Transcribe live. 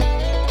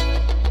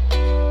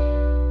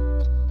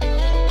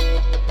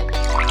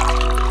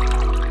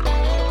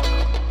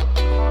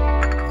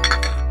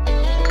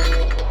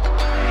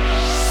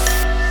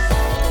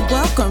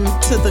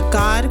to the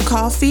God,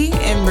 Coffee,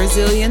 and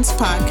Resilience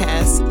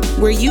podcast,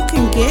 where you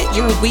can get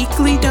your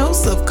weekly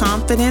dose of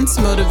confidence,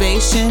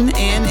 motivation,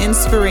 and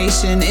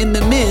inspiration in the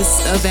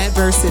midst of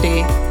adversity.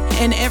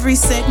 In every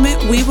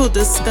segment, we will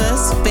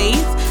discuss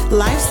faith,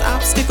 life's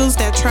obstacles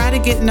that try to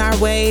get in our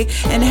way,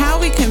 and how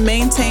we can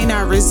maintain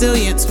our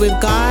resilience with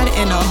God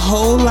and a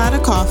whole lot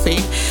of coffee.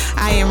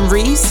 I am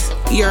Reese,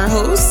 your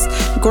host.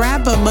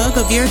 Grab a mug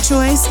of your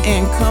choice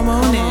and come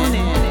on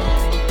in.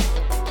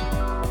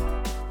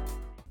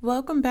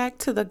 Welcome back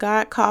to the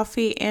God,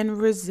 Coffee, and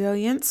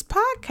Resilience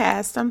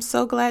podcast. I'm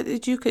so glad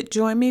that you could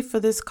join me for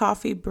this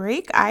coffee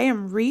break. I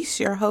am Reese,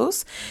 your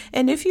host,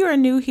 and if you are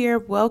new here,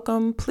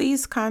 welcome.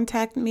 Please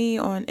contact me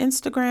on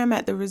Instagram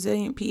at The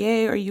Resilient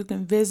PA, or you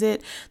can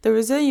visit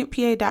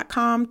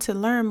theresilientpa.com to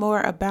learn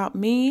more about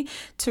me,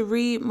 to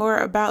read more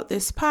about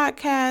this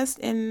podcast,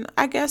 and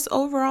I guess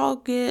overall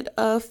get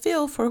a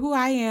feel for who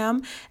I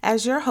am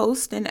as your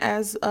host and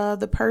as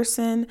the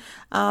person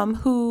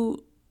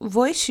who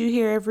voice you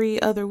here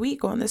every other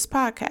week on this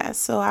podcast.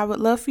 So I would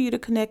love for you to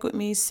connect with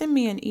me. Send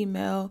me an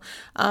email,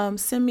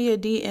 send me a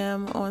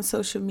DM on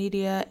social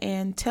media,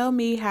 and tell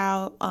me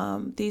how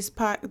this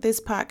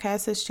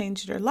podcast has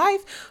changed your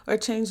life or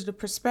changed the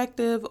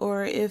perspective,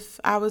 or if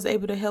I was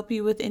able to help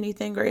you with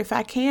anything, or if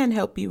I can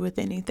help you with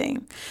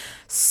anything.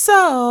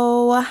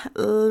 So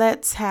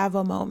let's have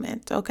a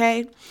moment,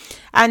 okay?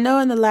 I know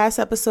in the last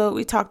episode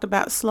we talked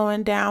about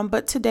slowing down,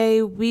 but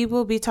today we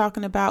will be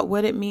talking about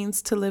what it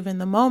means to live in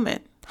the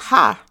moment.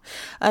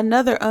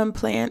 Another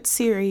unplanned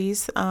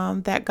series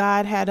that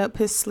God had up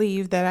his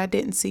sleeve that I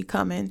didn't see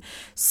coming.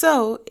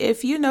 So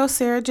if you know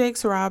Sarah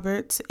Jakes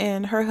Roberts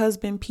and her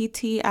husband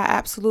PT, I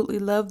absolutely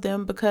love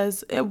them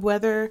because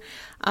whether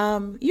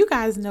you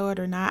guys know it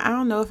or not, I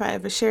don't know if I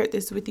ever shared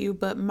this with you,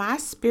 but my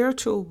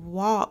spiritual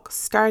walk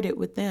started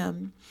with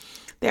them.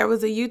 There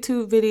was a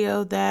YouTube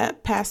video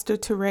that Pastor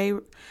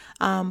Teray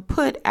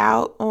put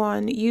out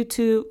on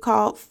YouTube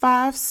called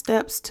 5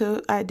 Steps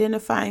to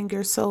Identifying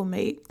Your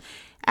Soulmate.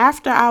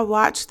 After I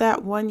watched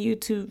that one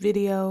YouTube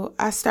video,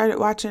 I started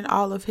watching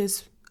all of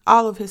his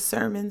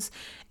sermons,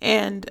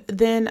 and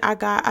then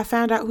I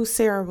found out who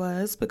Sarah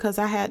was because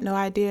I had no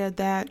idea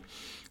that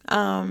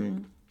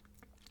TD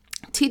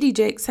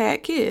Jakes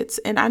had kids,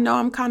 and I know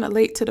I'm kind of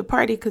late to the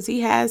party because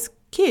he has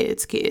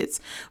kids.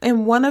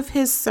 In one of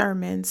his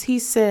sermons, he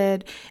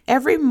said,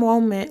 every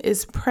moment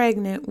is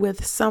pregnant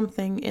with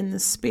something in the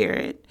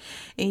spirit.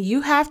 And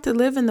you have to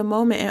live in the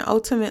moment and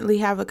ultimately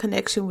have a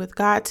connection with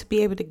God to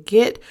be able to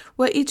get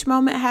what each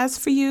moment has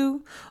for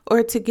you,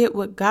 or to get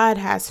what God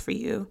has for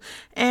you.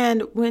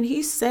 And when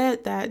he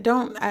said that,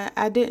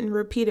 I didn't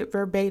repeat it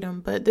verbatim,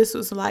 but this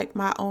was like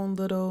my own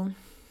little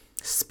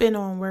spin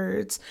on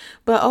words.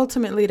 But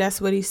ultimately,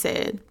 that's what he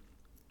said.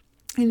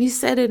 And he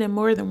said it in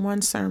more than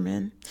one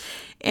sermon.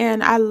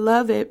 And I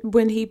love it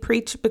when he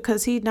preached,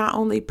 because he not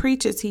only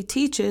preaches, he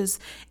teaches,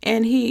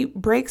 and he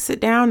breaks it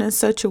down in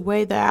such a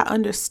way that I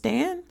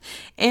understand.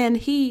 And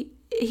he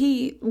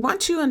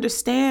once you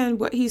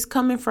understand what he's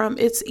coming from,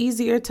 it's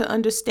easier to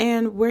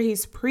understand where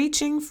he's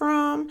preaching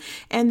from.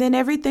 And then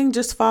everything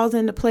just falls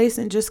into place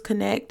and just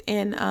connect.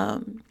 And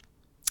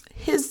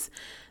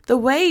the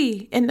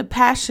way and the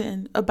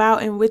passion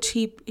about in which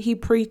he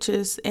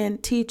preaches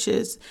and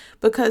teaches,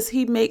 because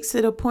he makes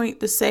it a point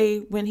to say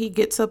when he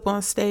gets up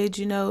on stage,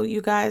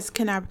 you guys,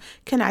 can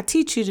I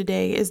teach you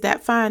today? Is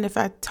that fine if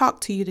I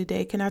talk to you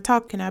today? Can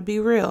I be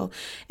real?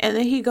 And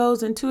then he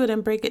goes into it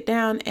and break it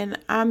down, and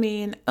I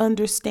mean,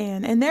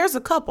 understand. And there's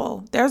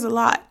a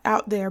lot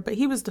out there, but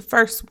he was the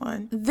first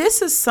one.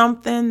 This is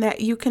something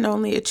that you can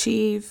only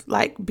achieve,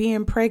 like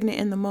being pregnant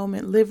in the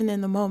moment, living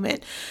in the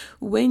moment.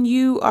 When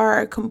you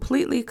are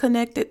completely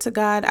connected to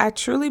God, I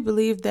truly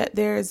believe that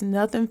there is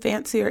nothing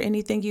fancy or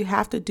anything you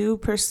have to do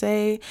per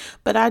se,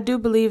 but I do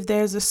believe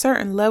there's a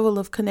certain level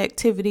of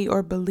connectivity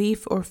or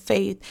belief or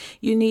faith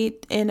you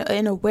need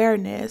in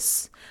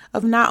awareness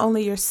of not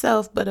only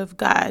yourself, but of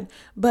God.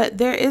 But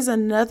there is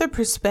another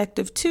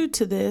perspective too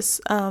to this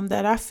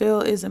that I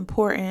feel is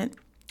important.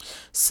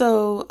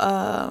 So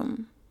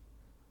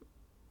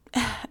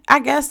I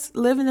guess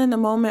living in the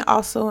moment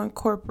also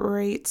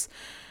incorporates,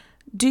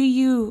 do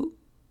you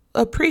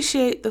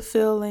appreciate the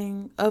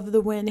feeling of the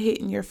wind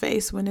hitting your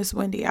face when it's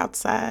windy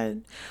outside,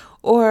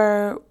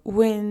 or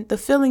when the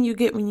feeling you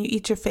get when you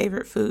eat your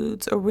favorite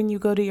foods, or when you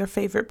go to your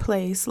favorite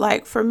place?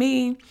 Like for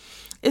me,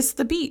 it's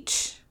the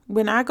beach.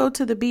 When I go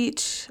to the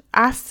beach,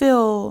 I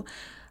feel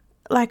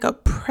like a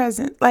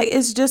present, like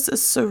it's just a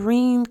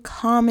serene,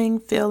 calming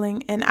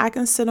feeling, and I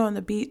can sit on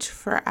the beach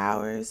for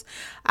hours.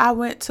 I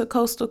went to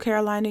Coastal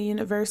Carolina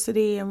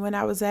University, and when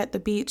I was at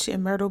the beach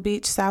in Myrtle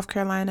Beach, South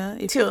Carolina,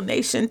 Teal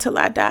Nation till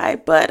I die.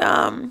 But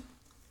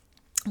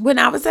when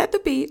I was at the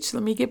beach,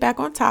 let me get back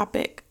on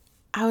topic,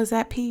 I was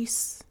at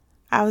peace.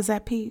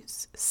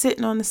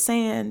 Sitting on the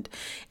sand.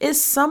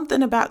 It's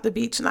something about the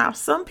beach. Now,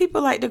 some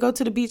people like to go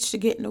to the beach to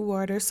get in the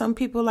water. Some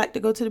people like to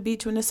go to the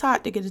beach when it's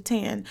hot to get a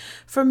tan.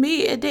 For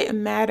me, it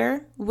didn't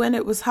matter when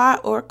it was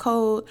hot or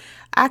cold.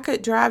 I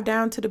could drive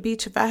down to the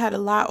beach if I had a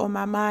lot on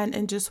my mind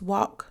and just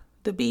walk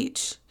the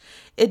beach.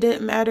 It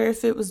didn't matter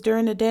if it was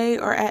during the day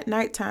or at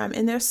nighttime.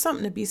 And there's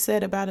something to be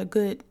said about a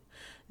good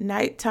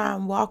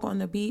nighttime walk on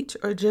the beach,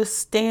 or just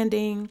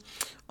standing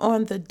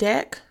on the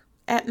deck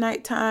at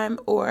nighttime,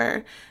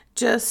 or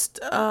just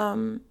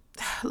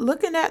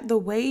looking at the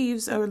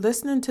waves or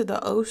listening to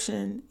the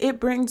ocean. It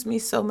brings me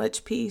so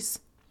much peace.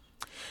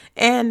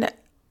 And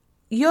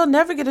you'll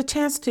never get a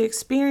chance to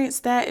experience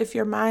that if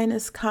your mind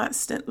is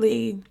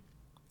constantly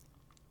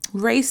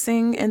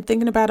racing and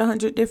thinking about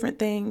 100 different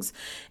things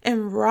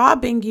and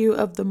robbing you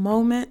of the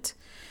moment,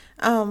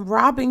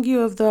 robbing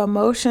you of the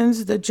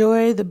emotions, the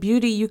joy, the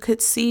beauty you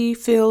could see,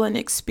 feel, and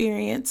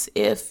experience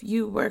if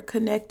you were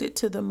connected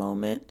to the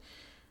moment.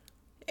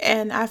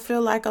 And I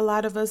feel like a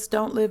lot of us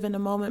don't live in the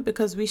moment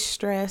because we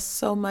stress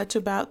so much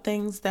about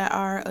things that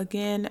are,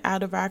 again,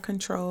 out of our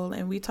control.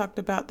 And we talked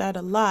about that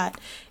a lot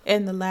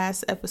in the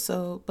last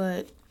episode.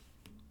 But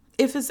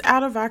if it's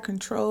out of our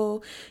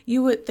control,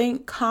 you would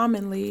think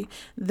commonly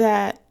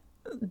that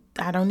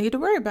I don't need to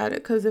worry about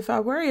it, because if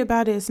I worry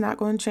about it, it's not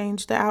going to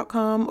change the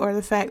outcome or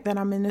the fact that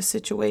I'm in this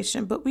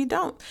situation. But we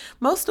don't.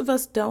 Most of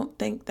us don't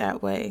think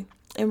that way.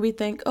 And we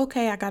think,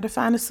 okay, I got to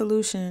find a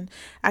solution.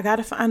 I got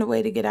to find a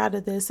way to get out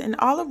of this. And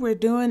all we're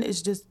doing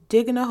is just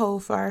digging a hole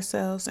for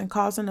ourselves and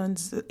causing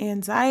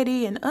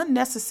anxiety and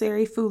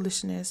unnecessary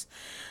foolishness.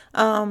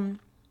 And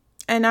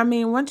I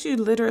mean, once you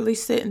literally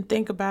sit and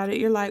think about it,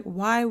 you're like,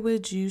 why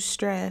would you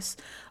stress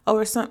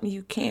over something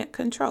you can't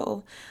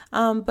control?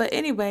 But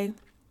anyway,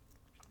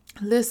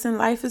 listen,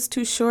 life is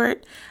too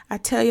short. I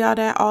tell y'all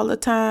that all the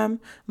time.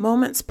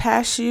 Moments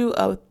pass you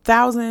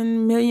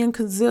 1,000 million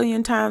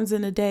gazillion times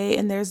in a day,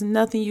 and there's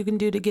nothing you can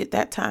do to get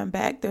that time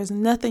back. There's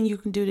nothing you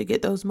can do to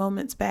get those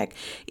moments back.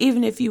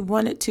 Even if you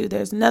wanted to,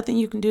 there's nothing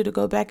you can do to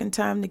go back in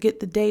time to get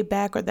the day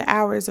back, or the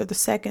hours or the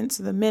seconds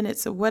or the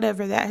minutes or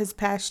whatever that has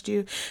passed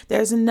you.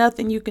 There's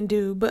nothing you can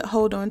do but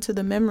hold on to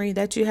the memory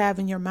that you have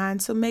in your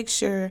mind. So make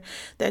sure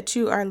that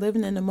you are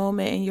living in the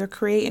moment and you're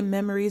creating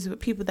memories with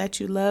people that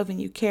you love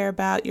and you care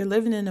about. You're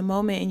living in the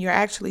moment and you're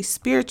actually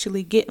spiritually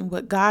getting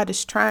what God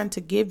is trying to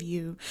give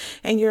you,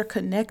 and you're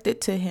connected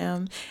to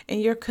him,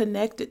 and you're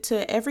connected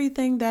to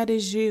everything that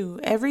is you,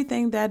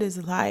 everything that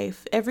is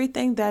life,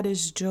 everything that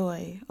is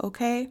joy.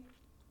 Okay?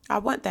 I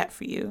want that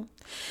for you.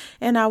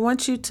 And I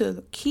want you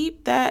to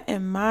keep that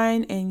in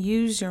mind and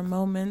use your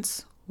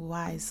moments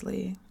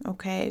wisely.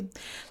 Okay.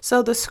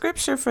 So the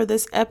scripture for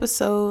this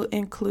episode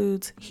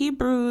includes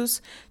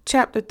Hebrews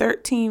chapter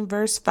 13,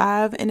 verse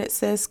 5, and it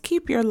says,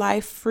 keep your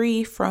life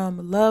free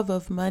from love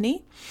of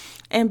money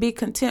and be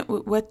content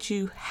with what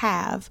you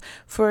have.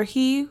 For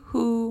he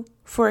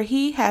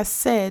has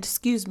said,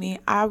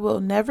 I will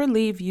never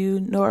leave you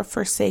nor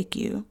forsake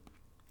you.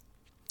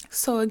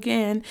 So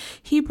again,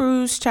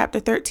 Hebrews chapter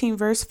 13,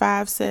 verse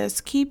 5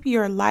 says, keep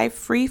your life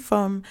free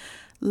from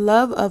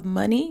love of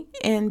money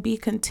and be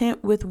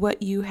content with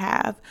what you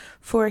have.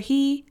 For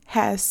he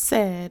has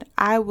said,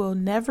 I will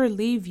never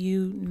leave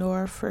you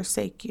nor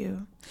forsake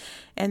you.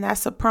 And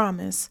that's a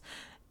promise.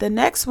 The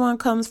next one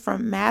comes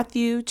from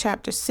Matthew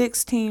chapter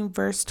 16,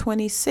 verse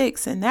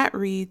 26, and that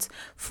reads,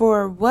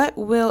 for what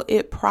will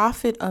it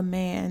profit a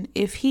man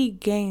if he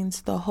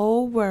gains the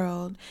whole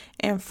world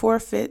and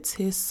forfeits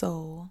his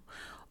soul?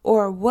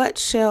 Or what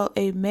shall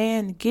a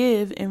man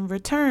give in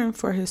return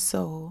for his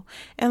soul?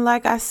 And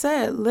like I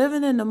said,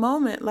 living in the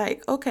moment,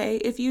 like, okay,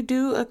 if you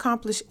do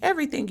accomplish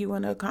everything you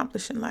want to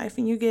accomplish in life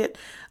and you get,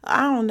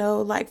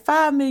 like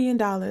 $5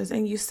 million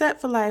and you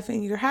set for life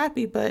and you're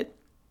happy, but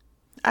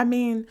I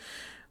mean,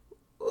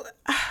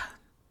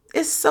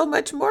 it's so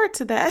much more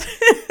to that.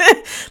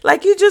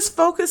 Like you just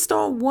focused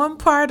on one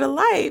part of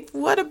life.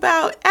 What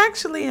about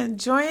actually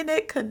enjoying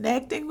it,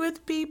 connecting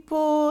with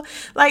people?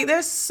 Like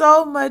there's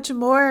so much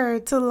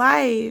more to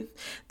life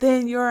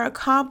than your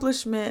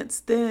accomplishments,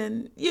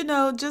 than,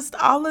 just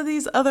all of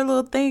these other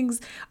little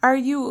things. Are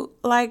you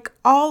like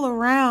all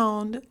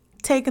around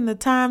taking the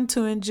time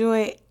to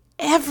enjoy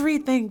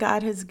everything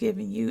God has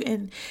given you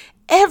and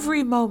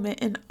every moment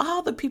and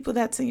all the people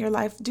that's in your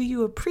life? Do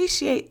you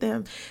appreciate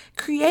them?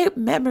 Create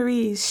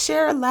memories,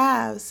 share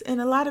laughs, and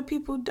a lot of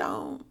people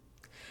don't.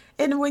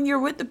 And when you're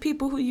with the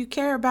people who you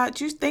care about,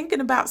 you're thinking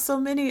about so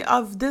many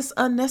of this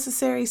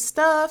unnecessary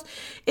stuff.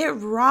 It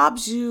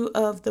robs you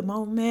of the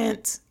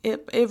moment.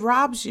 It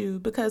robs you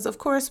because, of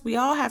course, we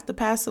all have to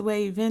pass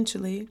away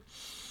eventually.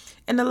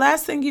 And the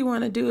last thing you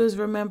want to do is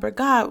remember,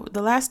 God,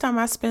 the last time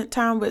I spent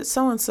time with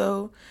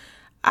so-and-so,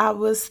 I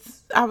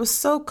was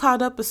so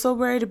caught up and so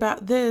worried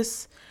about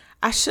this.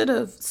 I should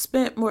have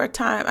spent more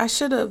time. I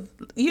should have,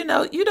 you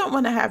don't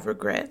want to have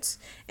regrets.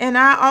 And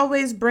I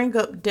always bring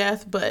up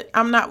death, but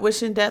I'm not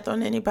wishing death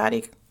on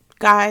anybody,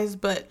 guys,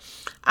 but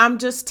I'm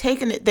just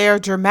taking it there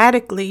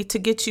dramatically to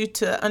get you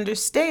to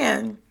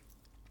understand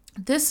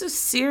this is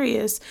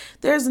serious.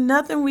 There's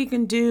nothing we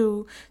can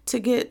do to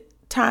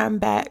get time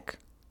back.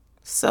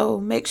 So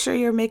make sure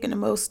you're making the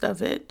most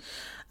of it.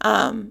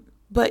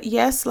 But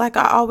yes, like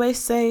I always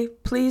say,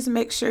 please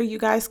make sure you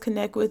guys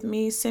connect with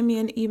me. Send me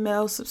an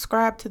email,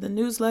 subscribe to the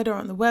newsletter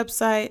on the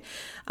website.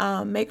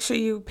 Make sure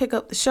you pick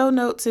up the show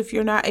notes if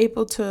you're not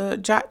able to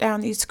jot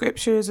down these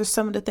scriptures or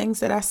some of the things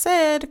that I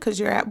said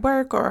because you're at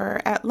work or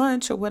at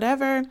lunch or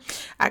whatever.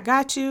 I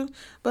got you.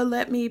 But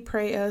let me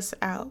pray us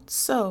out.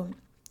 So,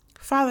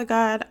 Father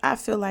God, I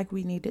feel like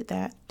we needed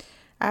that.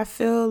 I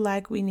feel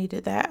like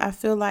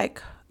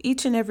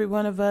each and every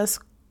one of us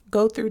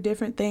go through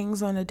different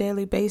things on a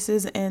daily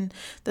basis, and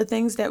the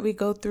things that we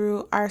go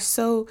through are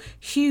so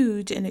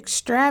huge and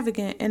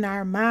extravagant in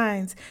our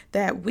minds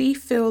that we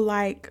feel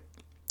like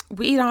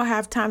we don't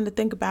have time to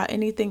think about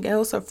anything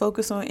else or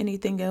focus on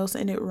anything else,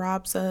 and it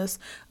robs us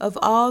of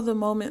all the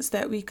moments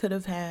that we could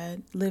have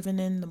had living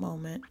in the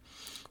moment.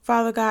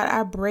 Father God,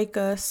 I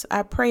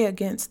pray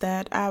against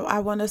that. I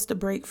want us to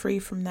break free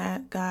from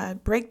that,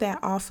 God. Break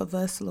that off of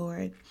us,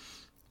 Lord,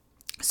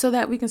 so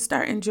that we can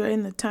start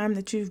enjoying the time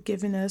that you've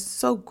given us,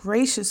 so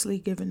graciously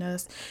given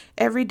us.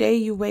 Every day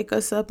you wake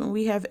us up and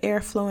we have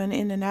air flowing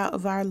in and out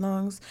of our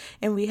lungs,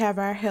 and we have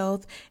our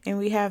health, and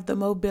we have the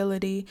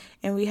mobility,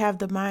 and we have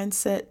the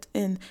mindset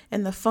and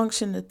the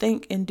function to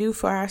think and do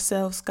for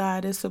ourselves.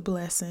 God, is a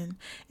blessing.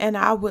 And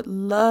I would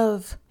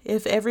love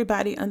if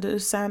everybody under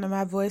the sound of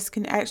my voice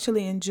can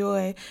actually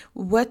enjoy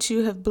what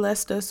you have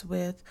blessed us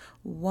with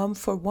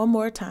for one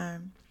more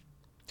time,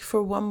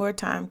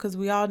 because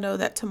we all know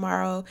that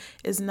tomorrow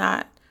is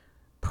not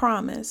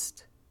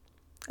promised.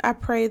 I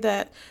pray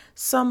that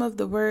some of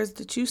the words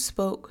that you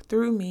spoke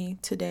through me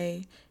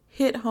today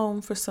hit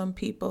home for some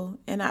people,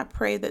 and I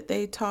pray that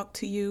they talk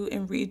to you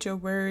and read your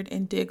word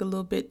and dig a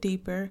little bit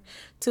deeper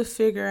to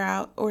figure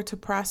out or to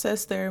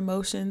process their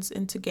emotions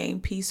and to gain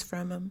peace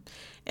from them.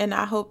 And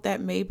I hope that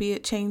maybe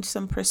it changed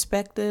some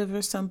perspective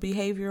or some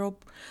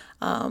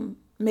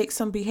make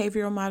some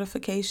behavioral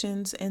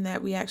modifications, and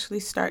that we actually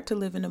start to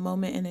live in the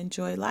moment and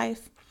enjoy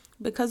life,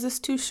 because it's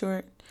too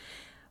short.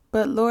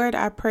 But Lord,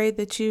 I pray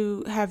that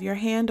you have your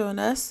hand on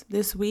us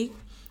this week.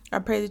 I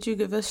pray that you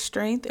give us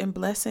strength and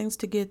blessings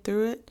to get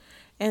through it,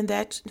 and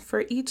that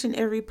for each and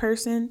every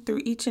person,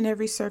 through each and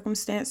every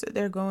circumstance that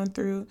they're going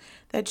through,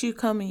 that you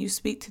come and you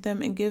speak to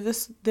them and give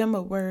them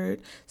a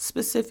word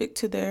specific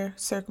to their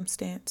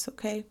circumstance,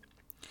 okay?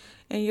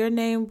 In your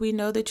name, we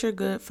know that you're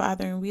good,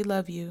 Father, and we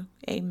love you.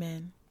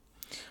 Amen.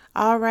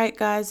 All right,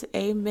 guys.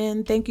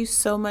 Amen. Thank you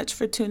so much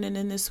for tuning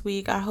in this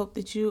week. I hope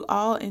that you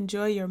all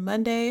enjoy your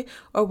Monday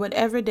or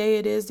whatever day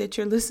it is that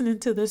you're listening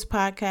to this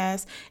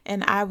podcast,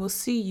 and I will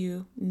see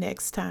you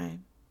next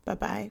time.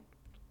 Bye-bye.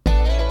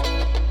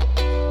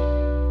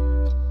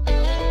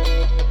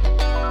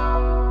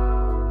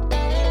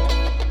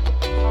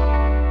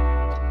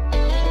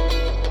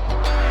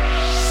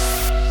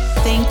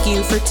 Thank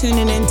you for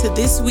tuning in to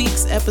this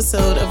week's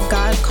episode of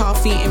God,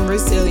 Coffee, and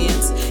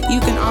Resilience. You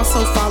can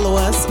also follow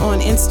us on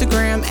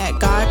Instagram at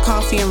God,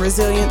 Coffee, and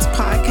Resilience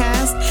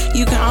Podcast.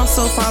 You can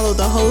also follow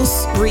the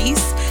host,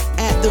 Reese,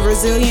 at The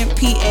Resilient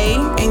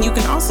PA. And you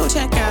can also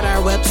check out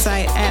our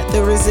website at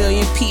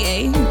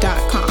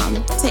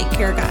theresilientpa.com. Take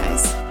care,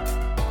 guys.